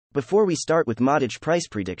Before we start with Matic price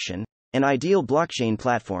prediction, an ideal blockchain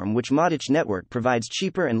platform which Matic network provides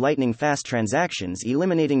cheaper and lightning-fast transactions,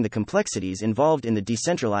 eliminating the complexities involved in the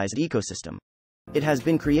decentralized ecosystem. It has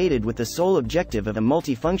been created with the sole objective of a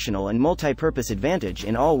multifunctional and multi-purpose advantage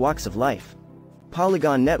in all walks of life.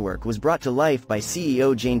 Polygon Network was brought to life by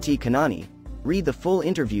CEO Jayanti Kanani. Read the full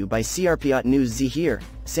interview by CRPOT News Zahir,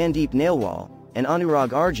 Sandeep Nailwal, and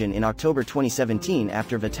Anurag Arjun in October 2017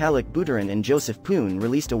 after Vitalik Buterin and Joseph Poon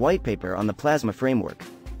released a whitepaper on the Plasma framework.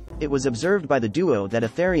 It was observed by the duo that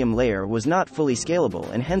Ethereum layer was not fully scalable,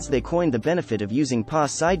 and hence they coined the benefit of using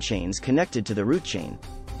POS sidechains connected to the root chain.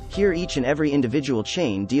 Here each and every individual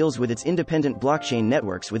chain deals with its independent blockchain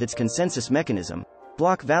networks with its consensus mechanism,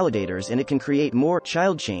 block validators, and it can create more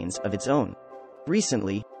child chains of its own.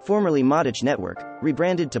 Recently, formerly Matic Network,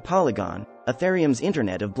 rebranded to Polygon, Ethereum's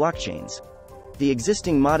Internet of Blockchains. The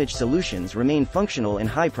existing Matic solutions remain functional and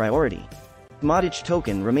high priority. Matic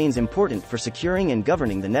token remains important for securing and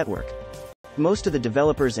governing the network. Most of the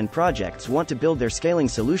developers and projects want to build their scaling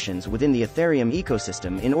solutions within the Ethereum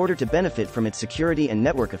ecosystem in order to benefit from its security and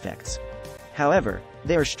network effects. However,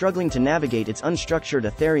 they are struggling to navigate its unstructured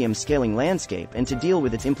Ethereum scaling landscape and to deal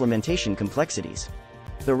with its implementation complexities.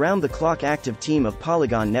 The round-the-clock active team of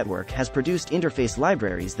Polygon Network has produced interface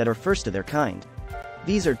libraries that are first of their kind.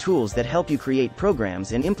 These are tools that help you create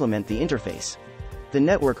programs and implement the interface. The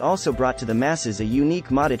network also brought to the masses a unique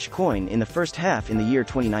Matic coin in the first half in the year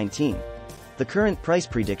 2019. The current price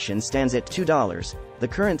prediction stands at $2, the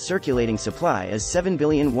current circulating supply is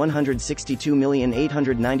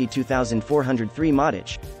 7,162,892,403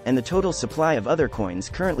 Matic, and the total supply of other coins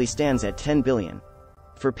currently stands at 10 billion.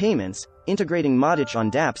 For payments, integrating Matic on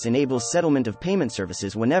dApps enables settlement of payment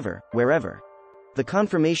services whenever, wherever. The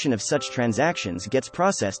confirmation of such transactions gets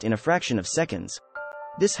processed in a fraction of seconds.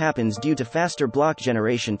 This happens due to faster block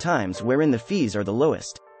generation times wherein the fees are the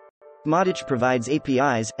lowest. Matic provides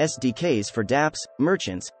APIs, SDKs for dApps,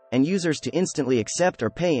 merchants, and users to instantly accept or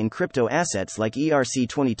pay in crypto assets like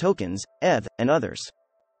ERC20 tokens, ETH, and others.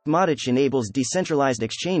 Matic enables decentralized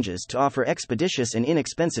exchanges to offer expeditious and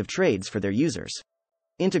inexpensive trades for their users.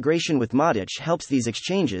 Integration with Matic helps these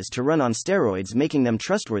exchanges to run on steroids, making them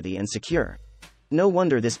trustworthy and secure. No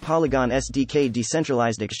wonder this Polygon SDK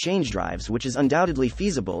decentralized exchange drives, which is undoubtedly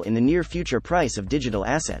feasible in the near future price of digital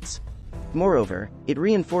assets. Moreover, it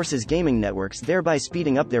reinforces gaming networks, thereby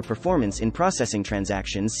speeding up their performance in processing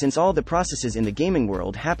transactions. Since all the processes in the gaming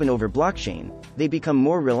world happen over blockchain, they become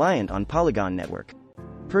more reliant on Polygon Network.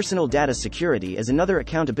 Personal data security is another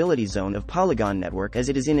accountability zone of Polygon Network, as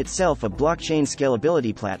it is in itself a blockchain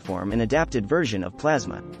scalability platform and adapted version of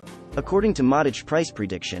Plasma. According to Matic price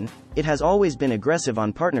prediction, it has always been aggressive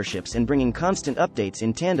on partnerships and bringing constant updates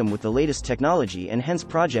in tandem with the latest technology, and hence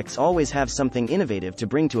projects always have something innovative to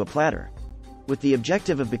bring to a platter. With the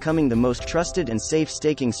objective of becoming the most trusted and safe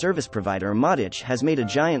staking service provider, Matic has made a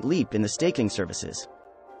giant leap in the staking services.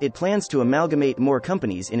 It plans to amalgamate more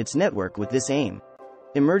companies in its network with this aim.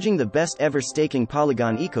 Emerging the best ever staking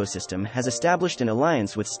Polygon ecosystem has established an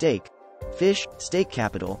alliance with Stake, Fish, Stake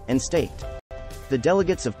Capital, and Staked. The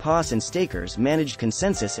delegates of POS and stakers managed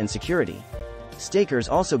consensus and security. Stakers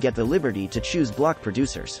also get the liberty to choose block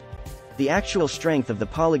producers. The actual strength of the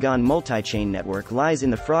Polygon multi-chain network lies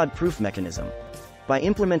in the fraud-proof mechanism. By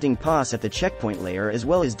implementing POS at the checkpoint layer as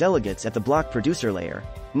well as delegates at the block producer layer,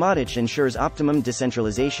 Matic ensures optimum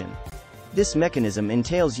decentralization. This mechanism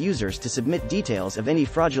entails users to submit details of any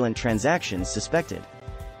fraudulent transactions suspected.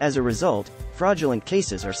 As a result, fraudulent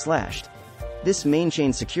cases are slashed. This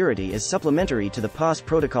main-chain security is supplementary to the POS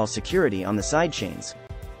protocol security on the sidechains.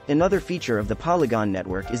 Another feature of the Polygon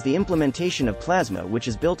network is the implementation of Plasma, which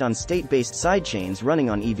is built on state-based sidechains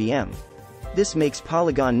running on EVM. This makes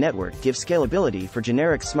Polygon network give scalability for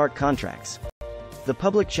generic smart contracts. The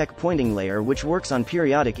public checkpointing layer, which works on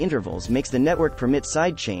periodic intervals, makes the network permit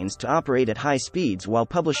sidechains to operate at high speeds while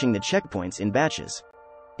publishing the checkpoints in batches.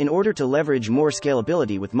 In order to leverage more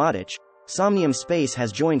scalability with Matic, Somnium Space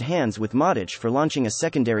has joined hands with Matic for launching a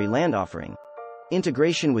secondary land offering.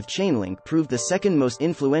 Integration with Chainlink proved the second most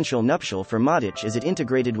influential nuptial for Matic, as it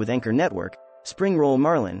integrated with Anchor Network, Springroll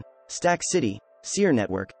Marlin, Stack City, Seer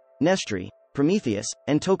Network, Nestry, Prometheus,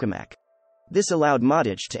 and Tokamak. This allowed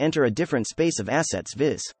Matic to enter a different space of assets,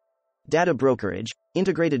 viz. data brokerage,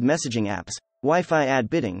 integrated messaging apps, Wi-Fi ad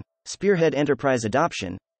bidding, spearhead enterprise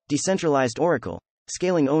adoption, decentralized Oracle,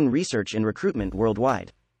 scaling own research and recruitment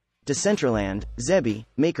worldwide. Decentraland, Zebi,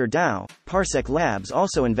 MakerDAO, Parsec Labs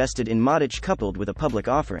also invested in Matic, coupled with a public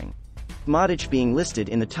offering. Matic being listed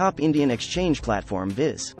in the top Indian exchange platform,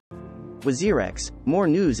 viz. WazirX. More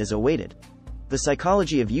news is awaited. The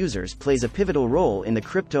psychology of users plays a pivotal role in the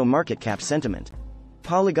crypto market cap sentiment.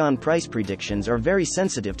 Polygon price predictions are very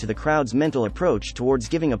sensitive to the crowd's mental approach towards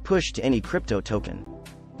giving a push to any crypto token.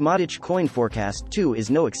 Matic coin forecast 2 is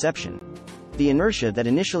no exception. The inertia that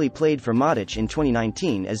initially played for Matic in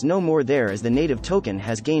 2019 is no more there, as the native token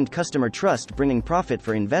has gained customer trust, bringing profit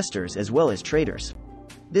for investors as well as traders.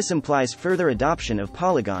 This implies further adoption of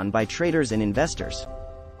Polygon by traders and investors.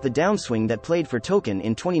 The downswing that played for token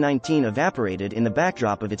in 2019 evaporated in the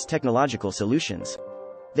backdrop of its technological solutions.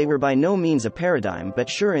 They were by no means a paradigm, but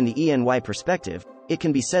sure, in the ENY perspective, it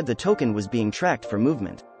can be said the token was being tracked for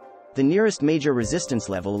movement. The nearest major resistance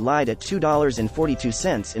level lied at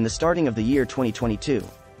 $2.42 in the starting of the year 2022.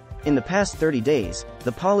 In the past 30 days,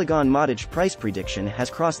 the Polygon Matic price prediction has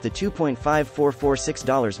crossed the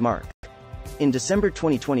 $2.5446 mark. In December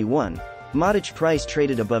 2021, Matic price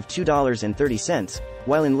traded above $2.30,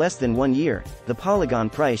 while in less than 1 year, the Polygon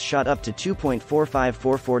price shot up to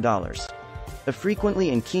 $2.4544. A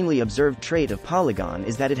frequently and keenly observed trait of Polygon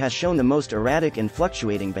is that it has shown the most erratic and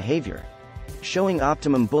fluctuating behavior. Showing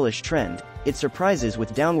optimum bullish trend, it surprises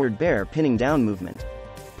with downward bear pinning down movement.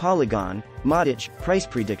 Polygon Matic price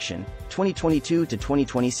prediction 2022 to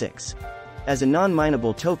 2026. As a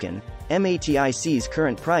non-mineable token, MATIC's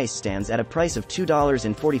current price stands at a price of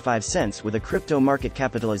 $2.45 with a crypto market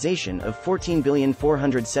capitalization of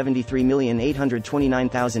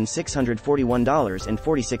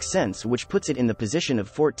 $14,473,829,641.46, which puts it in the position of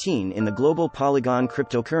 14 in the global Polygon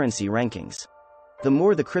cryptocurrency rankings. The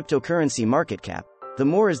more the cryptocurrency market cap, the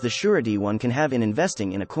more is the surety one can have in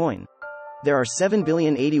investing in a coin. There are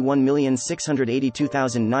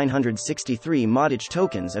 7,081,682,963 Matic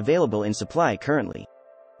tokens available in supply currently.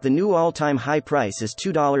 The new all-time high price is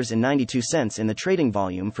 $2.92 in the trading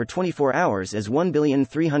volume for 24 hours as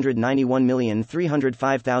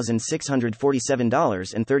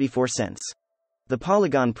 $1,391,305,647.34. The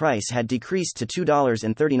Polygon price had decreased to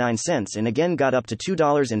 $2.39 and again got up to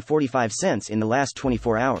 $2.45 in the last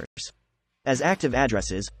 24 hours. As active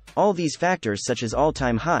addresses, all these factors such as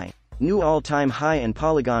all-time high, new all-time high and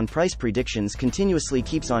Polygon price predictions continuously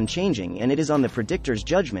keeps on changing, and it is on the predictor's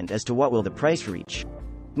judgment as to what will the price reach.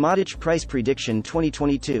 Matic price prediction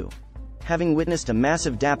 2022. Having witnessed a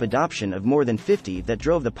massive dApp adoption of more than 50 that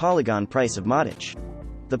drove the Polygon price of Matic.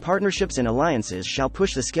 The partnerships and alliances shall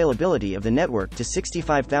push the scalability of the network to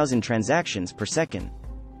 65,000 transactions per second.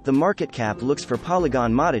 The market cap looks for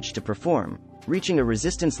Polygon Matic to perform, reaching a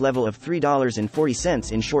resistance level of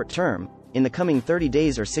 $3.40 in short term, in the coming 30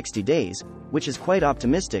 days or 60 days, which is quite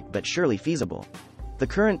optimistic but surely feasible. The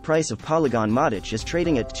current price of Polygon Matic is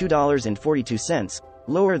trading at $2.42,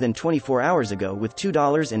 lower than 24 hours ago with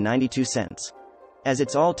 $2.92 as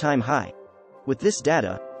its all-time high. With this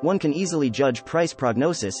data, one can easily judge price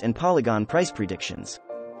prognosis and Polygon price predictions.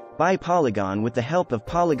 Buy Polygon with the help of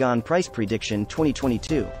Polygon price prediction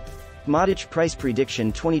 2022. Matic price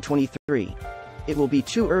prediction 2023. It will be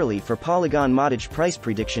too early for Polygon Matic price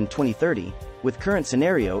prediction 2030. With current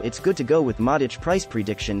scenario, it's good to go with Matic price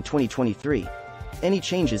prediction 2023. Any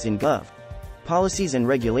changes in gov. policies and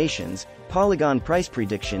regulations, Polygon price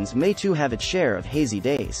predictions may too have its share of hazy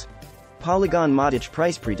days. Polygon Matic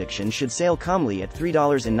price prediction should sail calmly at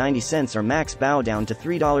 $3.90 or max bow down to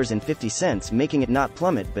 $3.50, making it not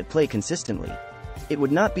plummet but play consistently. It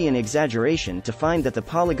would not be an exaggeration to find that the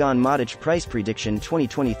Polygon Matic price prediction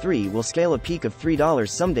 2023 will scale a peak of $3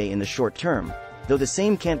 someday in the short term, though the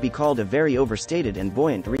same can't be called a very overstated and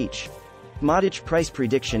buoyant reach. Matic price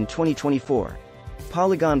prediction 2024.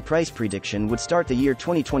 Polygon price prediction would start the year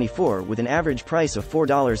 2024 with an average price of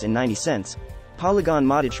 $4.90. Polygon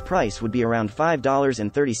Matic price would be around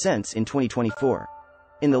 $5.30 in 2024.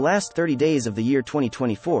 In the last 30 days of the year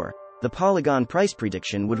 2024, the Polygon price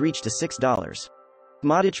prediction would reach to $6.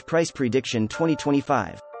 Matic price prediction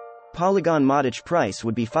 2025. Polygon Matic price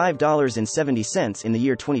would be $5.70 in the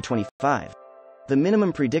year 2025. The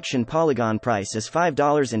minimum prediction Polygon price is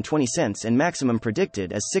 $5.20 and maximum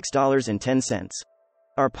predicted as $6.10.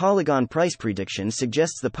 Our Polygon price prediction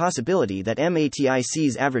suggests the possibility that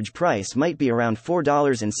MATIC's average price might be around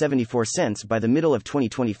 $4.74 by the middle of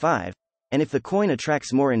 2025, and if the coin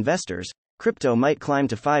attracts more investors, crypto might climb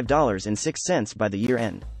to $5.06 by the year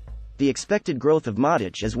end. The expected growth of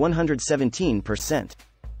Matic is 117%.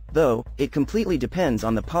 Though, it completely depends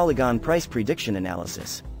on the Polygon price prediction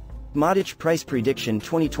analysis. Matic price prediction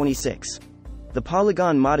 2026. The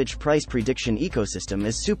Polygon Matic price prediction ecosystem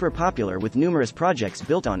is super popular with numerous projects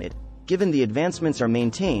built on it. Given the advancements are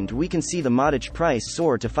maintained, we can see the Matic price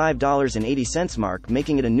soar to $5.80 mark,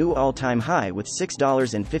 making it a new all-time high with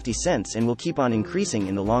 $6.50, and will keep on increasing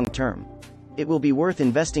in the long term. It will be worth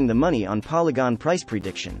investing the money on Polygon price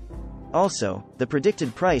prediction. Also, the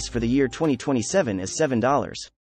predicted price for the year 2027 is $7.